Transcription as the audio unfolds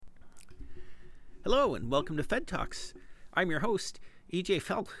Hello and welcome to Fed Talks. I'm your host, EJ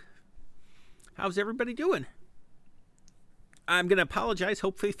Felk. How's everybody doing? I'm going to apologize,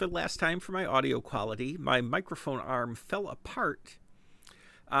 hopefully for the last time, for my audio quality. My microphone arm fell apart,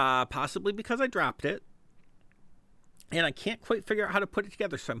 possibly because I dropped it, and I can't quite figure out how to put it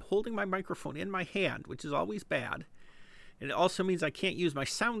together, so I'm holding my microphone in my hand, which is always bad. And it also means I can't use my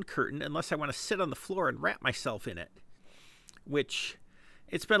sound curtain unless I want to sit on the floor and wrap myself in it, which,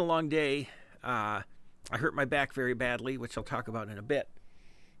 it's been a long day. I hurt my back very badly, which I'll talk about in a bit.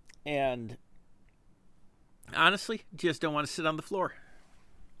 And honestly, just don't want to sit on the floor.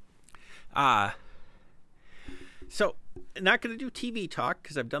 So, not going to do TV talk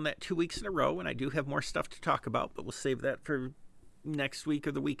because I've done that 2 weeks in a row, and I do have more stuff to talk about, but we'll save that for next week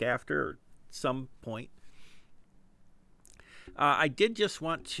or the week after or some point. I did just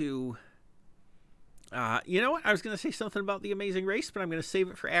want to... you know what? I was going to say something about The Amazing Race, but I'm going to save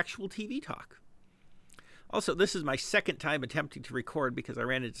it for actual TV talk. Also, this is my second time attempting to record because I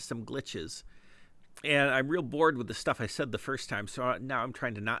ran into some glitches. And I'm real bored with the stuff I said the first time, so now I'm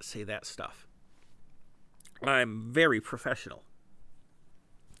trying to not say that stuff. I'm very professional.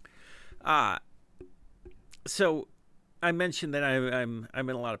 So I mentioned that I'm in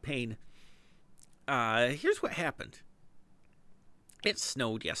a lot of pain. Here's what happened. It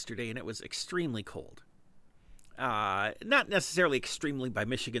snowed yesterday, and it was extremely cold. Not necessarily extremely by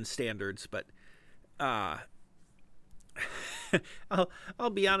Michigan standards, but I'll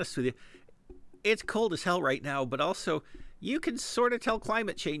be honest with you. It's cold as hell right now, but also you can sort of tell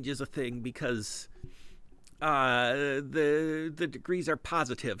climate change is a thing because the degrees are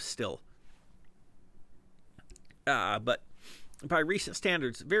positive still. But by recent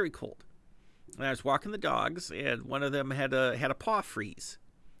standards, very cold. And I was walking the dogs, and one of them had a paw freeze,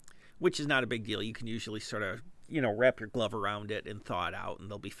 which is not a big deal. You can usually sort of, wrap your glove around it and thaw it out, and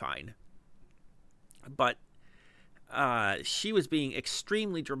they'll be fine. But she was being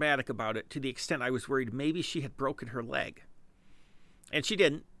extremely dramatic about it to the extent I was worried maybe she had broken her leg. And she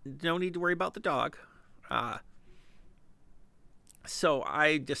didn't. No need to worry about the dog. So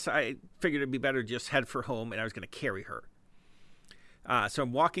I figured it'd be better to just head for home, and I was going to carry her. So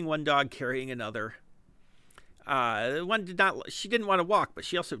I'm walking one dog, carrying another. She didn't want to walk, but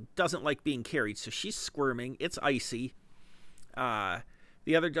she also doesn't like being carried, so she's squirming. It's icy.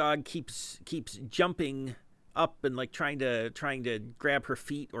 The other dog keeps jumping up and like trying to grab her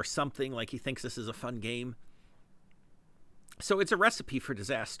feet or something, like he thinks this is a fun game. So it's a recipe for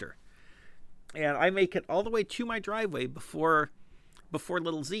disaster. And I make it all the way to my driveway before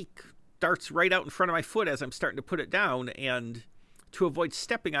little Zeke darts right out in front of my foot as I'm starting to put it down, and to avoid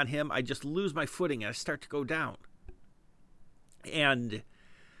stepping on him, I just lose my footing and I start to go down. And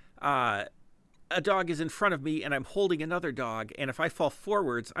a dog is in front of me, and I'm holding another dog, and if I fall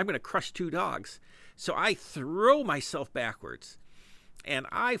forwards, I'm going to crush two dogs. So I throw myself backwards, and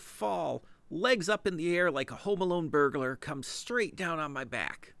I fall legs up in the air like a Home Alone burglar, come straight down on my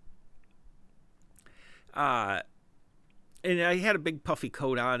back. And I had a big puffy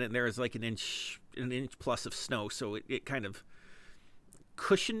coat on, and there was like an inch plus of snow, so it kind of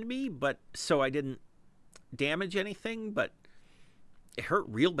cushioned me, but so I didn't damage anything, but it hurt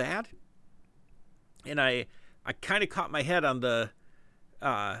real bad. And I kind of caught my head on the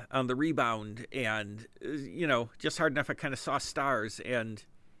rebound, and just hard enough I kind of saw stars. And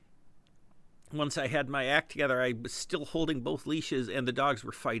once I had my act together, I was still holding both leashes, and the dogs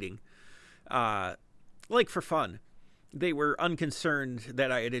were fighting, like for fun. They were unconcerned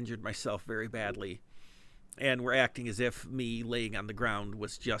that I had injured myself very badly, and were acting as if me laying on the ground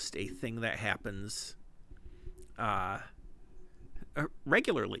was just a thing that happens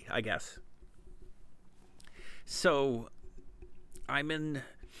regularly, I guess. So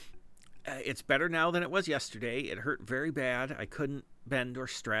it's better now than it was yesterday. It hurt very bad. I couldn't bend or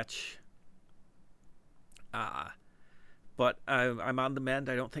stretch. But I'm on the mend.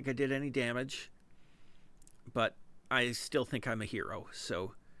 I don't think I did any damage. But I still think I'm a hero.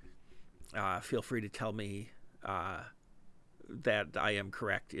 So feel free to tell me that I am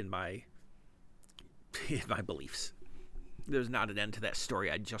correct in my beliefs. There's not an end to that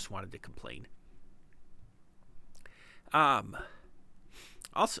story. I just wanted to complain.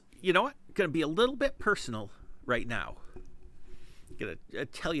 Also, you know what? Going to be a little bit personal right now. Going to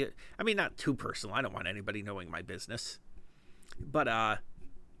tell you, I mean, not too personal. I don't want anybody knowing my business. But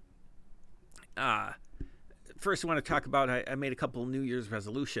first I want to talk about, I made a couple New Year's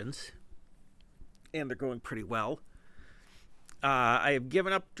resolutions, and they're going pretty well. I have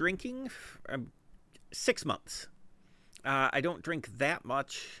given up drinking 6 months. I don't drink that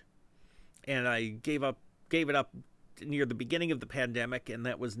much, and I gave it up near the beginning of the pandemic, and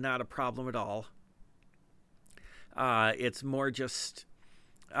that was not a problem at all. It's more just,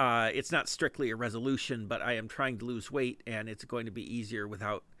 it's not strictly a resolution, but I am trying to lose weight, and it's going to be easier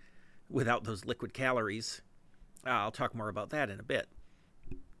without those liquid calories. I'll talk more about that in a bit.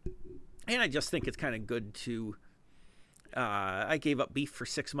 And I just think it's kind of good to. I gave up beef for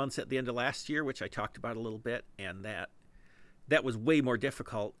 6 months at the end of last year, which I talked about a little bit, and that was way more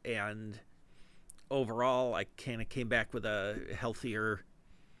difficult. And overall, I kind of came back with a healthier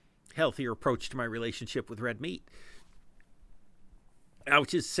approach to my relationship with red meat.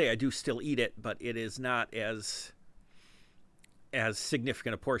 Which is to say, I do still eat it, but it is not as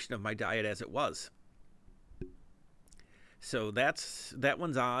significant a portion of my diet as it was. So that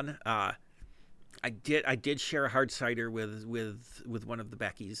one's on. I did share a hard cider with one of the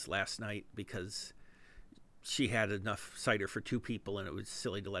Beckys last night because she had enough cider for 2 people, and it was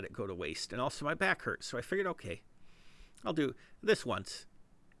silly to let it go to waste. And also my back hurts, so I figured, okay, I'll do this once.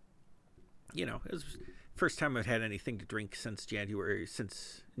 It was the first time I've had anything to drink since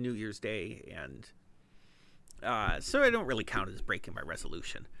New Year's Day, and so I don't really count it as breaking my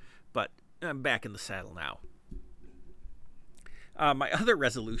resolution. But I'm back in the saddle now. My other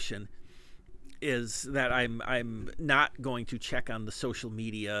resolution is that I'm not going to check on the social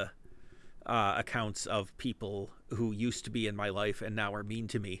media accounts of people who used to be in my life and now are mean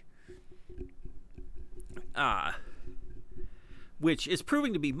to me. Which is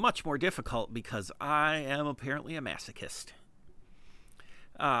proving to be much more difficult because I am apparently a masochist.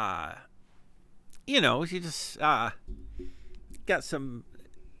 You just got some.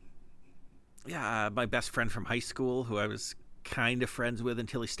 My best friend from high school, who I was kind of friends with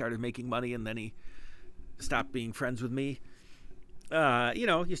until he started making money, and then he stopped being friends with me.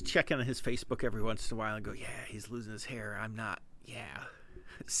 Just check on his Facebook every once in a while and go, yeah, he's losing his hair. I'm not. Yeah,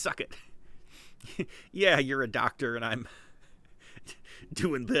 suck it. Yeah, you're a doctor and I'm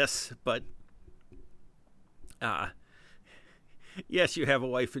doing this, but yes, you have a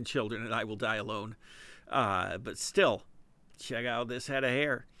wife and children and I will die alone. But still, check out this head of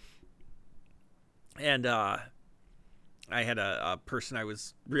hair. And I had a person I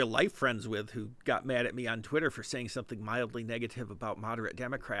was real life friends with who got mad at me on Twitter for saying something mildly negative about moderate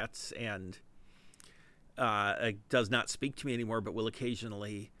Democrats, and does not speak to me anymore, but will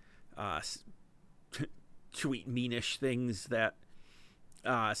occasionally tweet meanish things that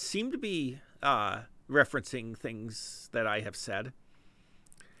seem to be referencing things that I have said,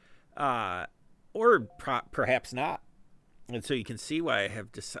 or perhaps not. And so you can see why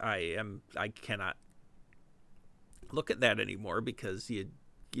I cannot look at that anymore, because you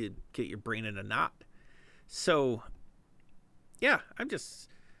get your brain in a knot. So yeah, I'm just,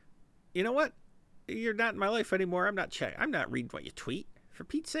 you know what? You're not in my life anymore. I'm not reading what you tweet. For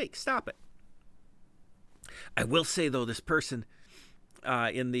Pete's sake, stop it. I will say though, this person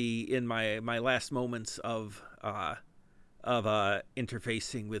in my last moments of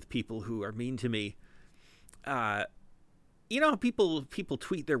interfacing with people who are mean to me, people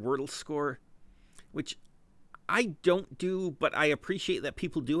tweet their Wordle score, which I don't do, but I appreciate that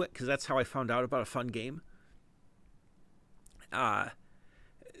people do it, because that's how I found out about a fun game.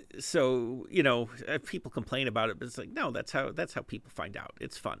 So if people complain about it, but it's like, no, that's how people find out.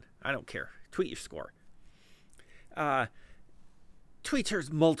 It's fun. I don't care. Tweet your score. Tweets are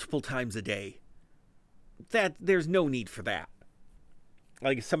multiple times a day. That there's no need for that.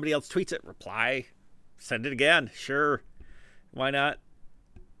 Like, if somebody else tweets it, reply, send it again. Sure. Why not?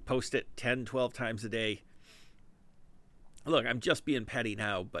 Post it 10, 12 times a day. Look, I'm just being petty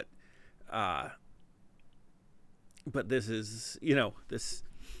now, but this is, this.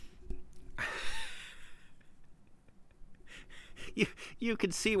 You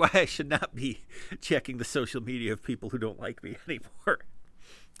can see why I should not be checking the social media of people who don't like me anymore.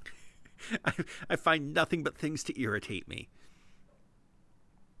 I find nothing but things to irritate me.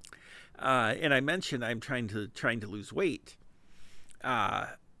 And I mentioned I'm trying to lose weight.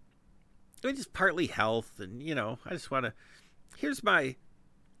 It's just partly health, and I just want to. Here's my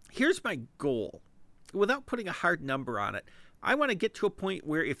goal. Without putting a hard number on it, I want to get to a point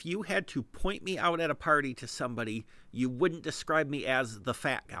where if you had to point me out at a party to somebody, you wouldn't describe me as the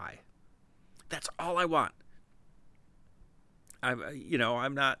fat guy. That's all I want.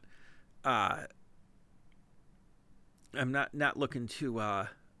 I'm not looking to. I'm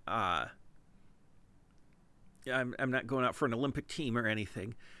not going out for an Olympic team or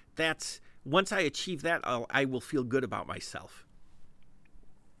anything. That's once I achieve that, I will feel good about myself.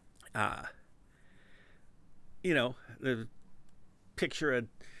 The picture a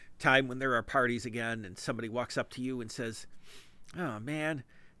time when there are parties again and somebody walks up to you and says, "Oh man,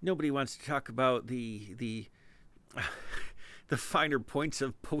 nobody wants to talk about the the finer points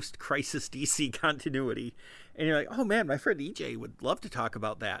of post-crisis DC continuity. And you're like, oh man, my friend EJ would love to talk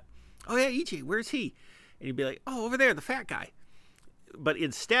about that. Oh yeah, EJ, where's he? And you'd be like, oh, over there, the fat guy. But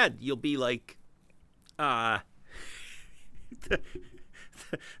instead, you'll be like, the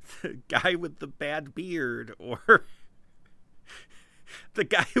guy with the bad beard, or the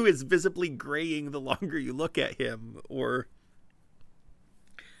guy who is visibly graying the longer you look at him, or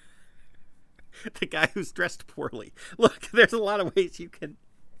the guy who's dressed poorly. Look, there's a lot of ways you can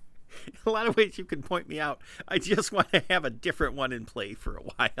point me out. I just want to have a different one in play for a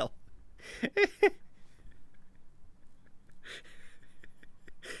while.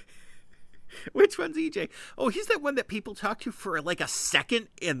 Which one's EJ? Oh, he's that one that people talk to for like a second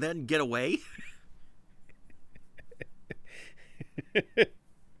and then get away.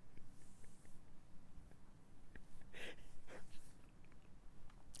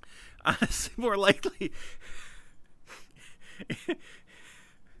 Honestly, more likely.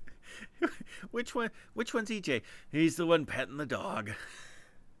 Which one's EJ? He's the one petting the dog.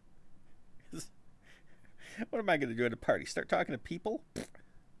 What am I going to do at a party? Start talking to people?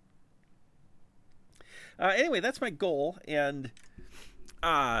 Anyway, that's my goal, and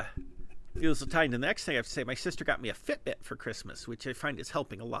it was tying to the next thing I have to say. My sister got me a Fitbit for Christmas, which I find is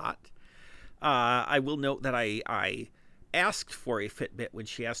helping a lot. I will note that I asked for a Fitbit when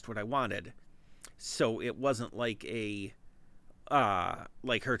she asked what I wanted, so it wasn't like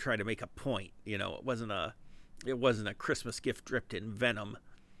like her trying to make a point. You know, it wasn't a Christmas gift dripped in venom.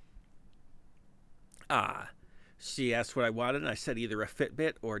 She asked what I wanted, and I said either a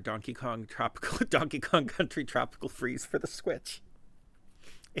Fitbit or Donkey Kong Country Tropical Freeze for the Switch.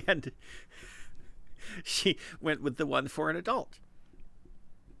 And she went with the one for an adult.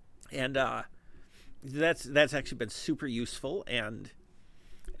 And that's actually been super useful. And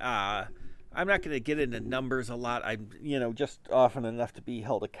I'm not going to get into numbers a lot. I'm just often enough to be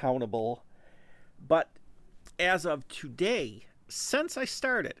held accountable. But as of today, since I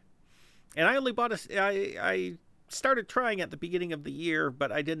started, and I only bought I started trying at the beginning of the year,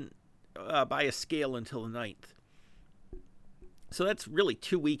 but I didn't buy a scale until the 9th. So that's really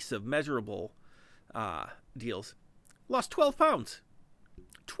 2 weeks of measurable deals. Lost 12 pounds.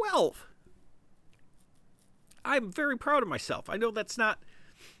 12! I'm very proud of myself. I know that's not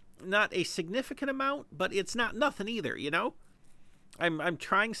a significant amount, but it's not nothing either, you know? I'm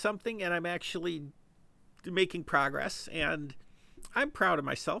trying something, and I'm actually making progress, and I'm proud of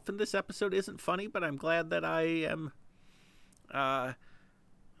myself, and this episode isn't funny, but I'm glad that I am.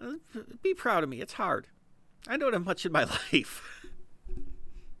 Be proud of me. It's hard. I don't have much in my life.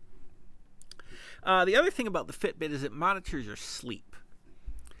 The other thing about the Fitbit is it monitors your sleep.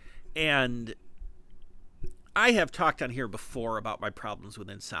 And I have talked on here before about my problems with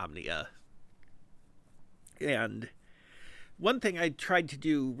insomnia. And one thing I tried to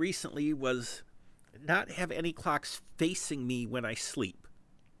do recently was not have any clocks facing me when I sleep.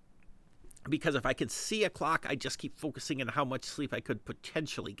 Because if I can see a clock, I just keep focusing on how much sleep I could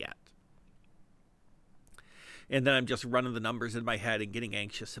potentially get. And then I'm just running the numbers in my head and getting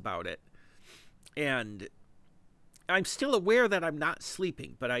anxious about it. And I'm still aware that I'm not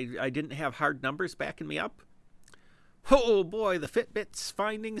sleeping, but I didn't have hard numbers backing me up. Oh boy, the Fitbit's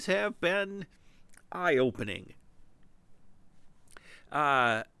findings have been eye-opening.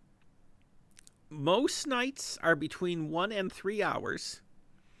 Most nights are between 1 and 3 hours.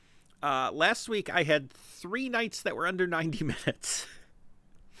 Last week I had 3 nights that were under 90 minutes.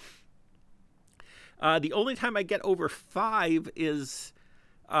 The only time I get over 5 was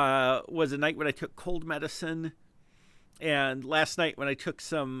a night when I took cold medicine, and last night when I took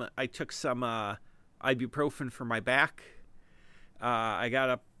some ibuprofen for my back. I got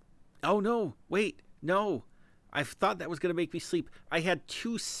up. Oh no! Wait, no. I thought that was going to make me sleep. I had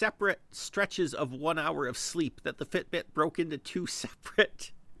 2 separate stretches of 1 hour of sleep that the Fitbit broke into 2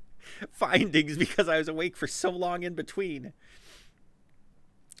 separate findings because I was awake for so long in between.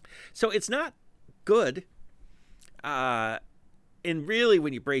 So it's not good. And really,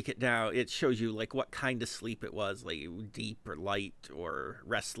 when you break it down, it shows you like what kind of sleep it was, like deep or light or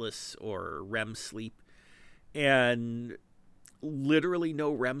restless or REM sleep. And literally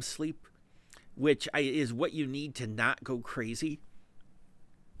no REM sleep, which is what you need to not go crazy.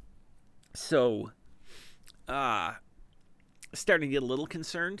 So, starting to get a little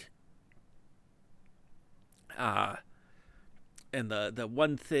concerned. And the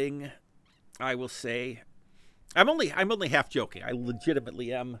one thing I will say, I'm only half joking. I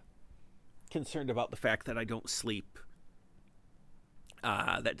legitimately am concerned about the fact that I don't sleep.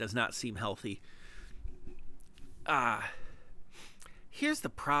 That does not seem healthy. Here's the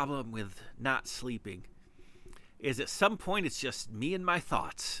problem with not sleeping. is at some point it's just me and my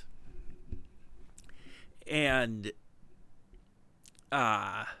thoughts. And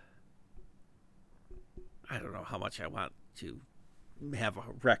I don't know how much I want to have a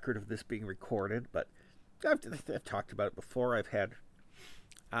record of this being recorded, but I've talked about it before. I've had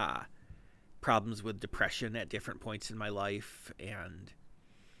problems with depression at different points in my life, and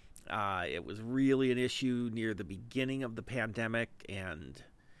it was really an issue near the beginning of the pandemic, and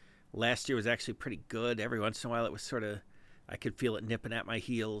last year was actually pretty good. Every once in a while it was sort of, I could feel it nipping at my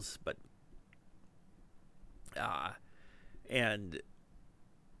heels, but and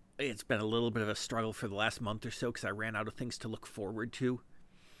it's been a little bit of a struggle for the last month or so because I ran out of things to look forward to.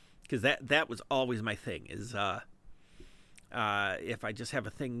 Because that was always my thing, is if I just have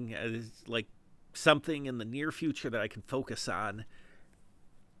a thing, like something in the near future that I can focus on,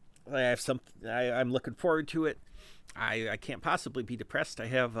 I have I'm looking forward to it. I can't possibly be depressed. I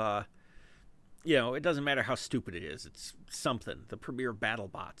have, it doesn't matter how stupid it is. It's something, the premier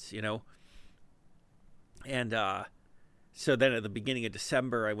BattleBots, And so then at the beginning of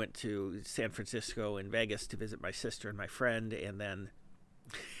December, I went to San Francisco and Vegas to visit my sister and my friend, and then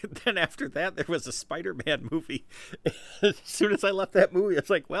after that, there was a Spider-Man movie. As soon as I left that movie, I was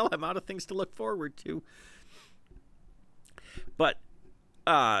like, well, I'm out of things to look forward to. But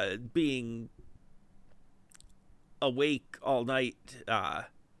being awake all night, and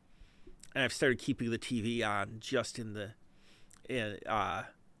I've started keeping the TV on just put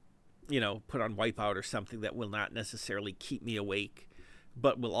on Wipeout or something that will not necessarily keep me awake,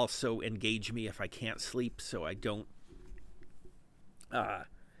 but will also engage me if I can't sleep, so I don't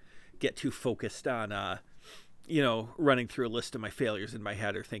get too focused on, running through a list of my failures in my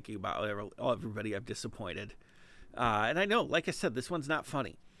head or thinking about everybody I've disappointed. And I know, like I said, this one's not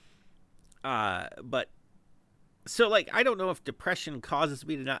funny. But so, I don't know if depression causes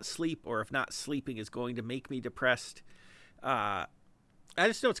me to not sleep or if not sleeping is going to make me depressed. I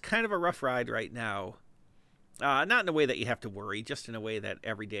just know it's kind of a rough ride right now. Not in a way that you have to worry, just in a way that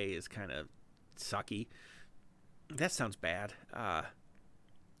every day is kind of sucky. That sounds bad.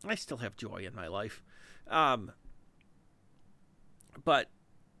 I still have joy in my life. But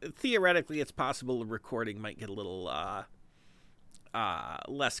theoretically, it's possible the recording might get a little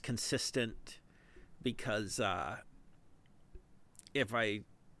less consistent because if I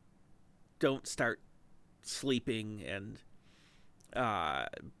don't start sleeping and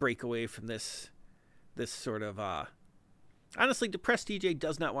break away from this sort of honestly, depressed DJ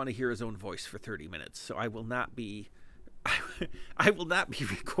does not want to hear his own voice for 30 minutes, so I will not be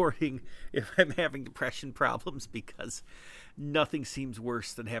recording if I'm having depression problems, because nothing seems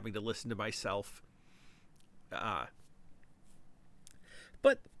worse than having to listen to myself.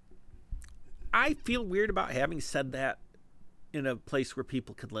 But I feel weird about having said that in a place where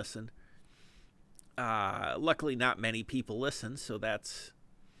people could listen. Luckily, not many people listen, so that's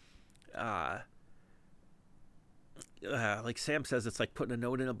like Sam says, it's like putting a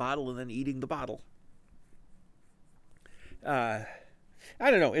note in a bottle and then eating the bottle. I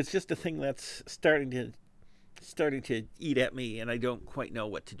don't know. It's just a thing that's starting to eat at me, and I don't quite know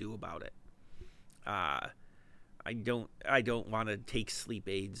what to do about it. I don't want to take sleep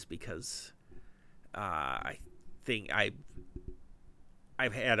aids because I think I've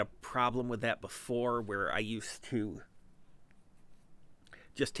had a problem with that before, where I used to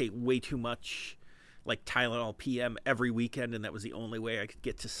just take way too much, like Tylenol PM every weekend, and that was the only way I could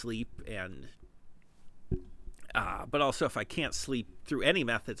get to sleep. And but also, if I can't sleep through any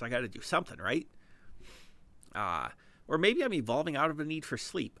methods, I got to do something, right? Or maybe I'm evolving out of a need for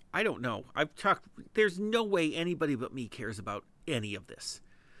sleep. I don't know. There's no way anybody but me cares about any of this.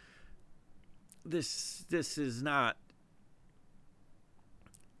 This is not.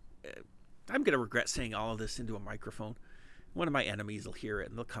 I'm going to regret saying all of this into a microphone. One of my enemies will hear it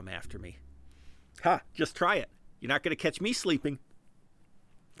and they'll come after me. Ha! Just try it. You're not going to catch me sleeping.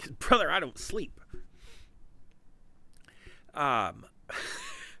 'Cause, brother, I don't sleep. I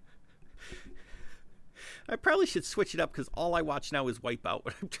probably should switch it up, because all I watch now is Wipeout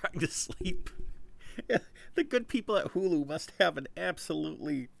when I'm trying to sleep. The good people at Hulu must have an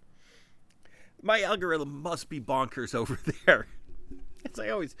absolutely... My algorithm must be bonkers over there. As I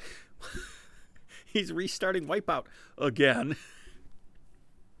always... He's restarting Wipeout again.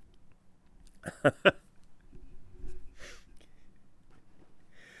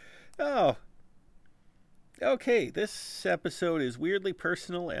 Oh. Okay, this episode is weirdly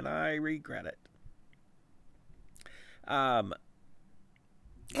personal, and I regret it.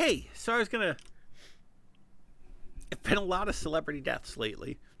 Hey, so I was gonna... It's been a lot of celebrity deaths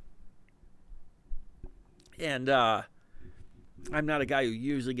lately. And, I'm not a guy who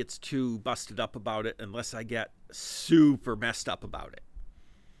usually gets too busted up about it unless I get super messed up about it.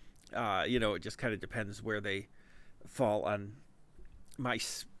 It just kind of depends where they fall on my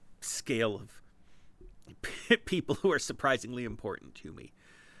scale of people who are surprisingly important to me.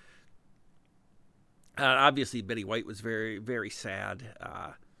 Obviously, Betty White was very, very sad.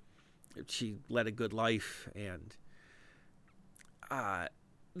 She led a good life, and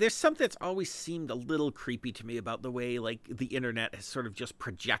there's something that's always seemed a little creepy to me about the way, like, the internet has sort of just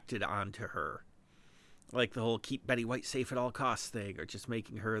projected onto her. Like the whole keep Betty White safe at all costs thing, or just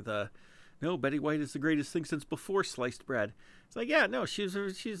making her no, Betty White is the greatest thing since before sliced bread. It's like, yeah, no, she's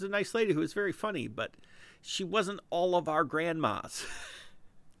a nice lady who was very funny, but she wasn't all of our grandmas.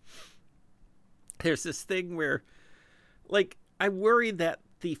 There's this thing where, like, I worry that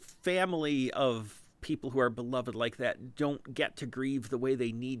the family of people who are beloved like that don't get to grieve the way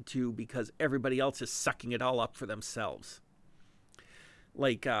they need to because everybody else is sucking it all up for themselves.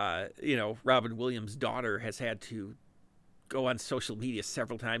 Like, Robin Williams' daughter has had to go on social media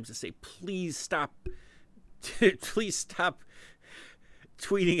several times to say, please stop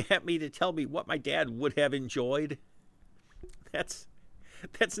tweeting at me to tell me what my dad would have enjoyed. That's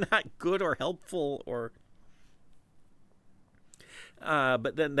not good or helpful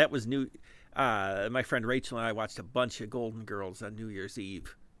but then that was new. My friend Rachel and I watched a bunch of Golden Girls on New Year's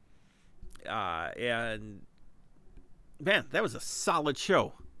Eve. And man, that was a solid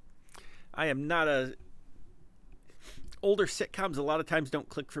show. I am not older sitcoms a lot of times don't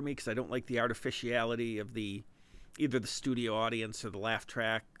click for me because I don't like the artificiality of either the studio audience or the laugh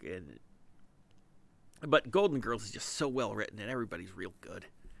track. But Golden Girls is just so well written and everybody's real good.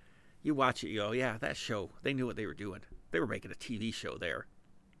 You watch it, you go, yeah, that show, they knew what they were doing. They were making a TV show there.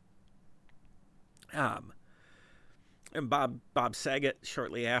 And Bob Saget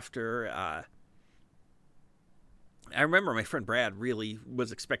shortly after. I remember my friend Brad really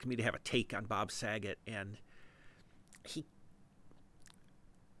was expecting me to have a take on Bob Saget, and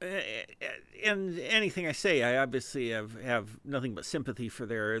and anything I say, I obviously have nothing but sympathy for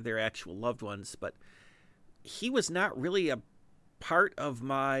their actual loved ones, but he was not really a part of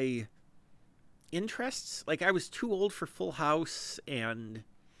my interests. Like, I was too old for Full House and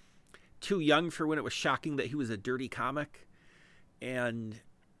too young for when it was shocking that he was a dirty comic. And,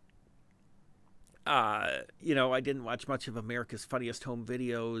 I didn't watch much of America's Funniest Home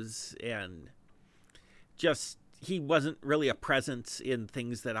Videos, and just, he wasn't really a presence in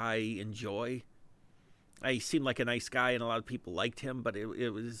things that I enjoy. I seemed like a nice guy and a lot of people liked him, but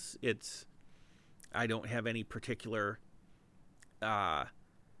I don't have any particular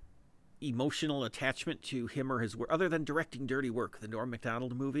emotional attachment to him or his work, other than directing Dirty Work, the Norm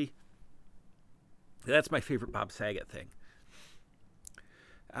Macdonald movie. That's my favorite Bob Saget thing.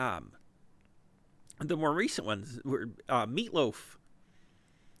 The more recent ones were Meatloaf.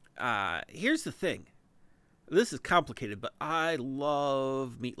 Here's the thing. This is complicated, but I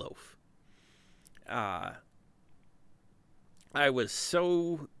love Meatloaf. I was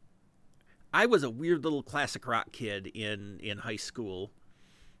a weird little classic rock kid in high school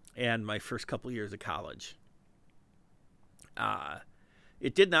and my first couple years of college.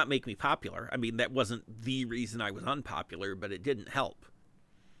 It did not make me popular. I mean, that wasn't the reason I was unpopular, but it didn't help.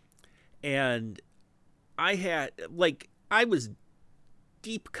 And I was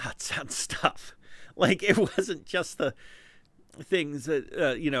deep cuts on stuff. Like, it wasn't just the things that,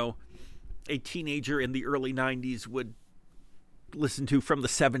 a teenager in the early 90s would listen to from the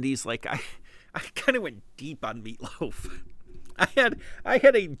 70s. Like, I kind of went deep on Meatloaf. I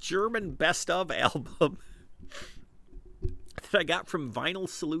had a German best of album that I got from Vinyl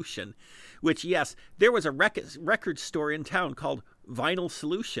Solution, which, yes, there was a record store in town called Vinyl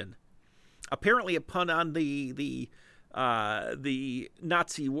Solution. Apparently a pun on the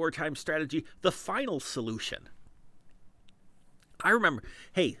Nazi wartime strategy, the final solution. I remember,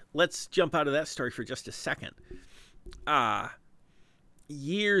 hey, let's jump out of that story for just a second.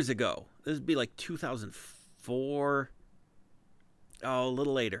 Years ago, this would be like 2004, a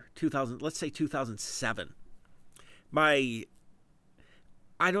little later, let's say 2007. I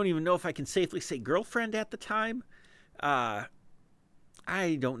don't even know if I can safely say girlfriend at the time. I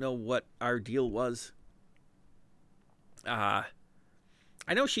don't know what our deal was. I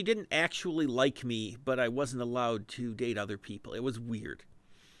know she didn't actually like me, but I wasn't allowed to date other people. It was weird.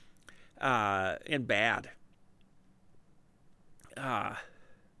 And bad.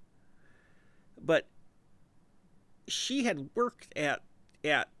 But she had worked at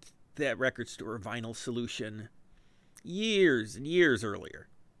that record store, Vinyl Solution, years and years earlier.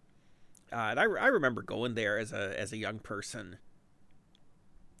 And I remember going there as a young person.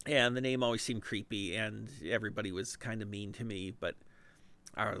 And the name always seemed creepy, and everybody was kind of mean to me, but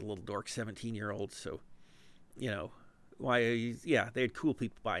I was a little dork 17-year-old, so you know, why, yeah, they had cool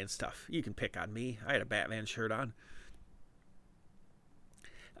people buying stuff. You can pick on me. I had a Batman shirt on.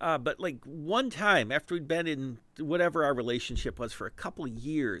 But like one time after we'd been in whatever our relationship was for a couple of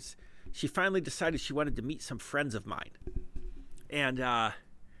years, she finally decided she wanted to meet some friends of mine. And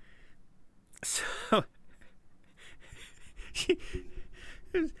so she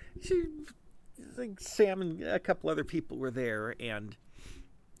like Sam and a couple other people were there, and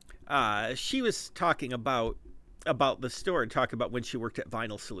she was talking about the store and talking about when she worked at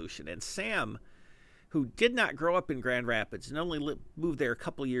Vinyl Solution. And Sam, who did not grow up in Grand Rapids and only moved there a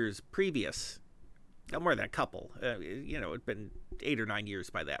couple years previous, more than a couple, it'd been 8 or 9 years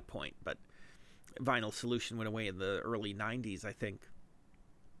by that point, but Vinyl Solution went away in the early 90s, I think.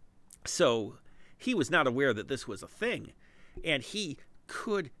 So he was not aware that this was a thing, and he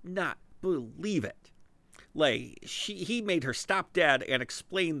could not believe it. Like, he made her stop dead and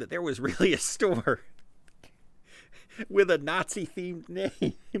explain that there was really a store with a Nazi-themed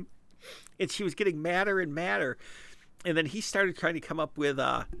name. And she was getting madder and madder. And then he started trying to come up with,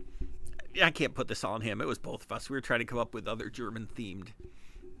 I can't put this all on him. It was both of us. We were trying to come up with other German-themed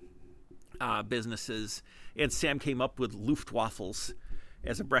businesses. And Sam came up with Luftwaffles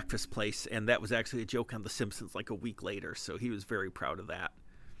as a breakfast place. And that was actually a joke on The Simpsons like a week later. So he was very proud of that.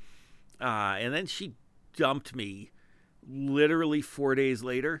 And then she dumped me literally 4 days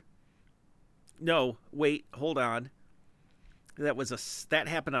later. No, wait, hold on. That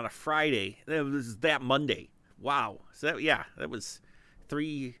happened on a Friday. That was that Monday. Wow. So that was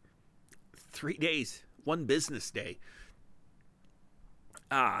three days, one business day.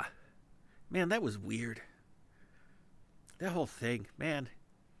 Man, that was weird. That whole thing, man.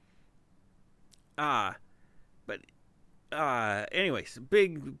 But anyways,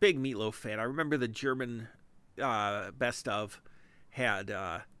 big Meatloaf fan. I remember the German best of had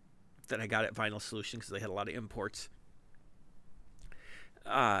that I got at Vinyl Solution because they had a lot of imports.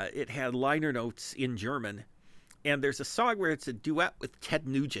 It had liner notes in German, and there's a song where it's a duet with Ted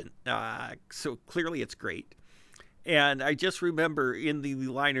Nugent, so clearly it's great. And I just remember in the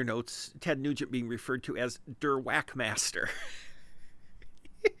liner notes, Ted Nugent being referred to as Der Whackmaster.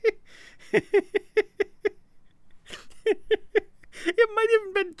 It might have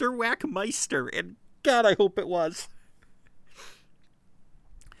even been Der Whackmeister, and God, I hope it was.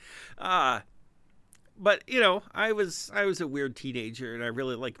 But, I was a weird teenager, and I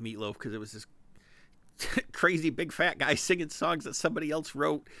really liked Meatloaf because it was this crazy big fat guy singing songs that somebody else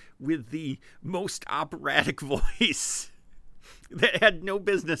wrote with the most operatic voice that had no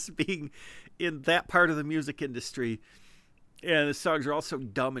business being in that part of the music industry. And the songs are also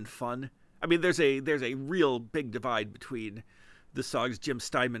dumb and fun. I mean, there's a real big divide between the songs Jim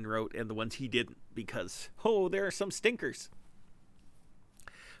Steinman wrote and the ones he didn't, because, there are some stinkers.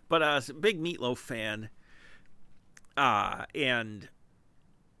 But I was a big Meatloaf fan, and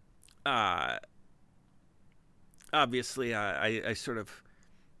obviously I sort of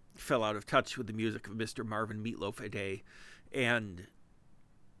fell out of touch with the music of Mr. Marvin Meatloaf a day, and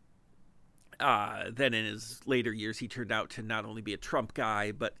then in his later years he turned out to not only be a Trump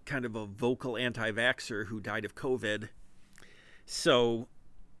guy, but kind of a vocal anti-vaxxer who died of COVID. So,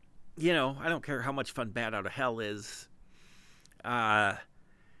 I don't care how much fun Bat Out of Hell is. You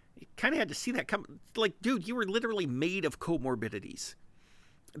kind of had to see that come. Like, dude, you were literally made of comorbidities.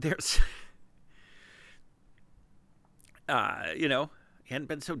 There's, you hadn't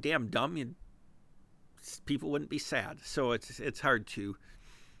been so damn dumb, people wouldn't be sad. So it's hard to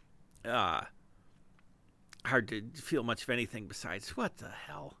feel much of anything besides, what the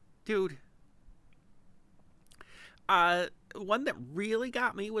hell, dude. One that really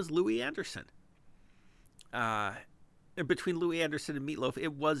got me was Louis Anderson. Between Louis Anderson and Meatloaf,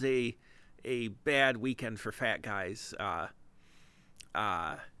 it was a bad weekend for fat guys.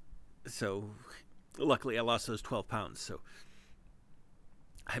 So luckily I lost those 12 pounds. So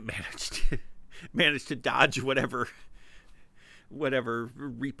I managed to dodge whatever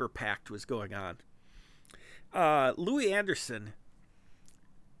Reaper Pact was going on. Louis Anderson,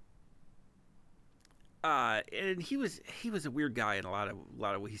 and he was a weird guy in a lot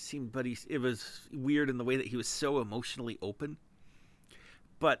of ways. He seemed, but it was weird in the way that he was so emotionally open.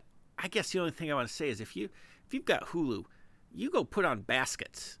 But I guess the only thing I want to say is if you've got Hulu, you go put on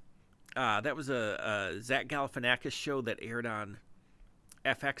Baskets. That was a Zach Galifianakis show that aired on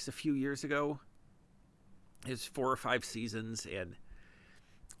FX a few years ago. It's 4 or 5 seasons, and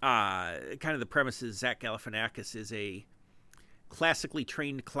kind of the premise is Zach Galifianakis is a classically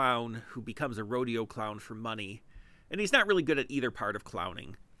trained clown who becomes a rodeo clown for money, and he's not really good at either part of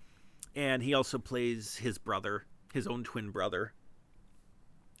clowning. And he also plays his brother, his own twin brother,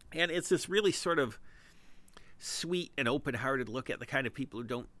 and it's this really sort of sweet and open-hearted look at the kind of people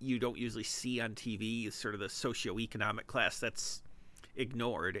who you don't usually see on TV, sort of the socioeconomic class that's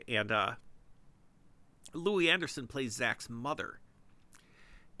ignored. And Louie Anderson plays Zach's mother.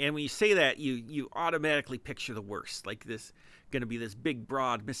 And when you say that, you automatically picture the worst, like this going to be this big,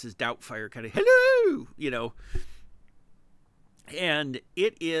 broad Mrs. Doubtfire kind of hello, And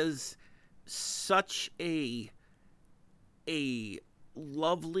it is such a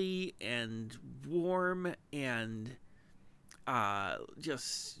lovely and warm and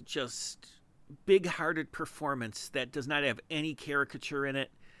just big-hearted performance that does not have any caricature in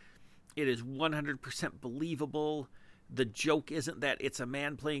it. It is 100% believable. The joke isn't that it's a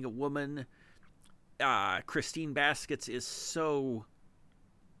man playing a woman. Christine Baskets is so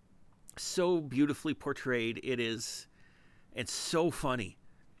beautifully portrayed. It's so funny.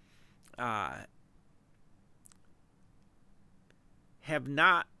 Have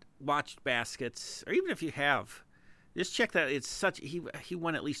not watched Baskets, or even if you have, just check that. It's such he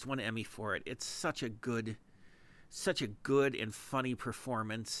won at least one Emmy for it. It's such a good and funny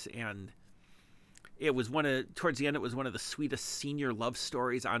performance, and it was towards the end, it was one of the sweetest senior love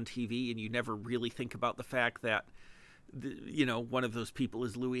stories on TV, and you never really think about the fact that, one of those people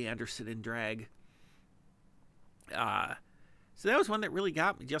is Louie Anderson in drag. So that was one that really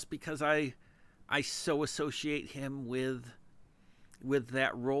got me, just because I so associate him with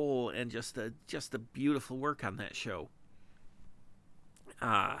that role and just the beautiful work on that show.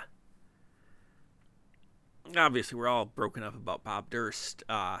 Obviously, we're all broken up about Bob Durst.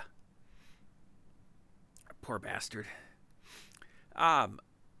 Poor bastard.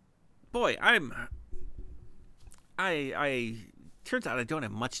 Boy, I turns out I don't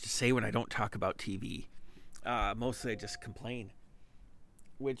have much to say when I don't talk about TV. Mostly I just complain,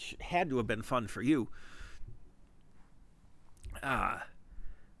 which had to have been fun for you. I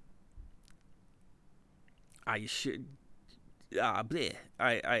should.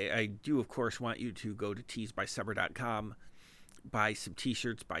 I do, of course, want you to go to teesbysummer.com, buy some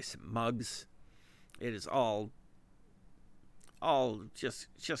t-shirts, buy some mugs. It is all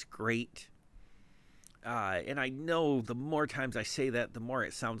just great. And I know the more times I say that, the more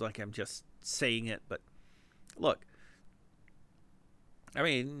it sounds like I'm just saying it. But look, I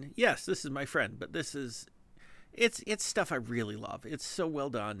mean, yes, this is my friend, but it's stuff I really love. It's so well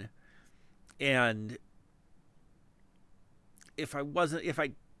done. And if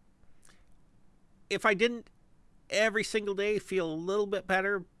I didn't every single day feel a little bit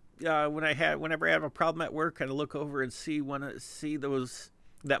better, whenever I have a problem at work, and I look over and see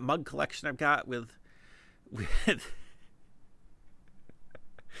that mug collection I've got with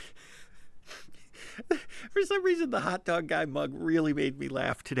for some reason the hot dog guy mug really made me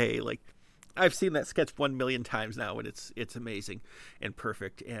laugh today. Like, I've seen that sketch 1 million times now, and it's amazing and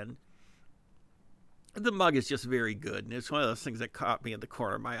perfect, and the mug is just very good, and it's one of those things that caught me in the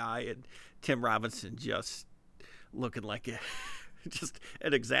corner of my eye, and Tim Robinson just looking like just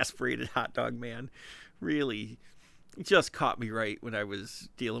an exasperated hot dog man really just caught me right when I was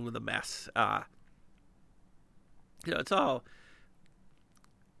dealing with a mess. It's all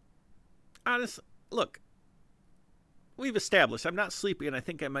honest. Look, we've established I'm not sleepy, and I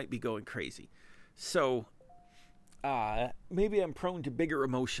think I might be going crazy. So maybe I'm prone to bigger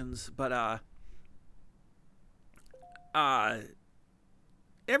emotions, but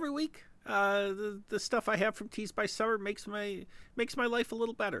every week the stuff I have from Tees by Summer makes my life a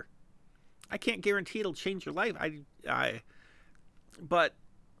little better. I can't guarantee it'll change your life. But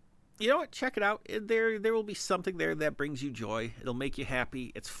you know what? Check it out. There will be something there that brings you joy. It'll make you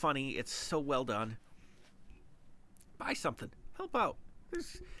happy. It's funny. It's so well done. Buy something. Help out.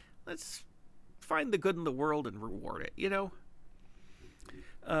 Let's find the good in the world and reward it.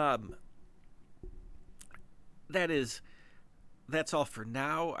 That's all for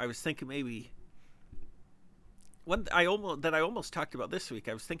now. I was thinking maybe one I almost talked about this week.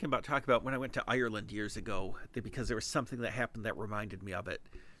 I was thinking about talking about when I went to Ireland years ago, because there was something that happened that reminded me of it.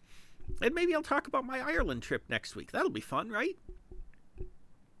 And maybe I'll talk about my Ireland trip next week. That'll be fun, right?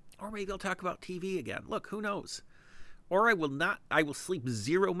 Or maybe I'll talk about TV again. Look, who knows? Or I will not. I will sleep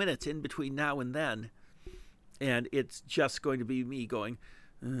 0 minutes in between now and then, and it's just going to be me going,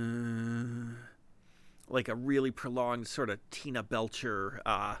 like a really prolonged sort of Tina Belcher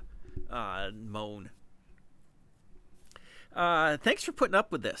moan. Thanks for putting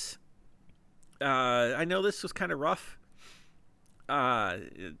up with this. I know this was kind of rough.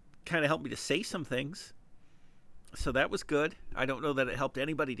 It kind of helped me to say some things, so that was good. I don't know that it helped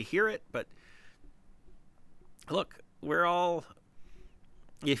anybody to hear it, but look, we're all...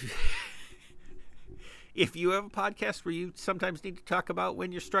 If you have a podcast where you sometimes need to talk about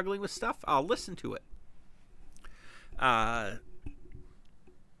when you're struggling with stuff, I'll listen to it. That's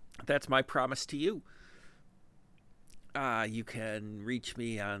my promise to you. You can reach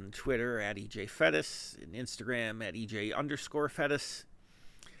me on Twitter at EJFetus and Instagram at EJ_Fetus.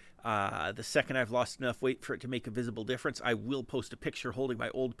 The second I've lost enough weight for it to make a visible difference, I will post a picture holding my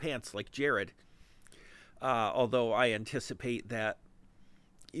old pants like Jared. Although I anticipate that,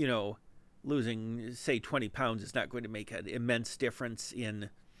 losing, say, 20 pounds is not going to make an immense difference an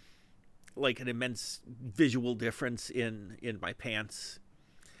immense visual difference in my pants.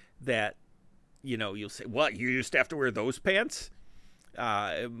 That, you'll say, what, you used to have to wear those pants?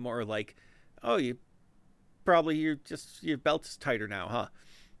 More like, oh, your belt's tighter now,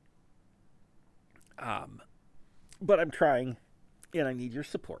 huh? But I'm trying, and I need your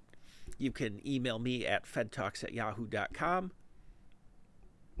support. You can email me at fedtalks@yahoo.com.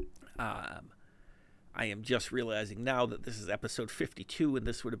 I am just realizing now that this is episode 52, and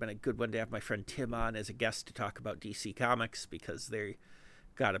this would have been a good one to have my friend Tim on as a guest to talk about DC Comics, because they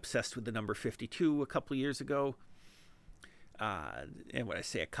got obsessed with the number 52 a couple years ago. And when I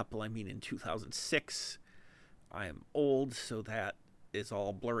say a couple, I mean in 2006. I am old, so that is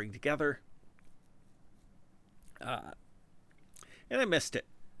all blurring together. And I missed it.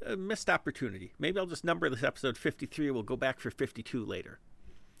 A missed opportunity. Maybe I'll just number this episode 53. We'll go back for 52 later.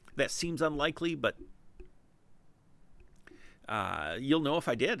 That seems unlikely, but you'll know if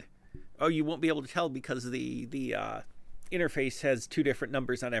I did. Oh, you won't be able to tell because the interface has two different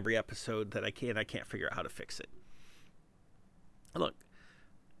numbers on every episode that I can't figure out how to fix it. Look,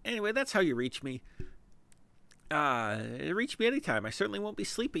 anyway, that's how you reach me. Reach me anytime. I certainly won't be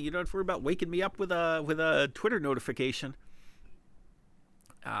sleeping. You don't have to worry about waking me up with a Twitter notification.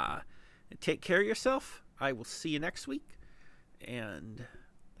 Take care of yourself. I will see you next week. And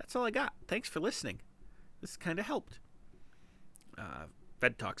that's all I got. Thanks for listening. This kind of helped.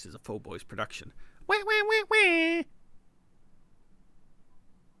 Fed Talks is a Faux Boys production. Wah, wah, wah, wah.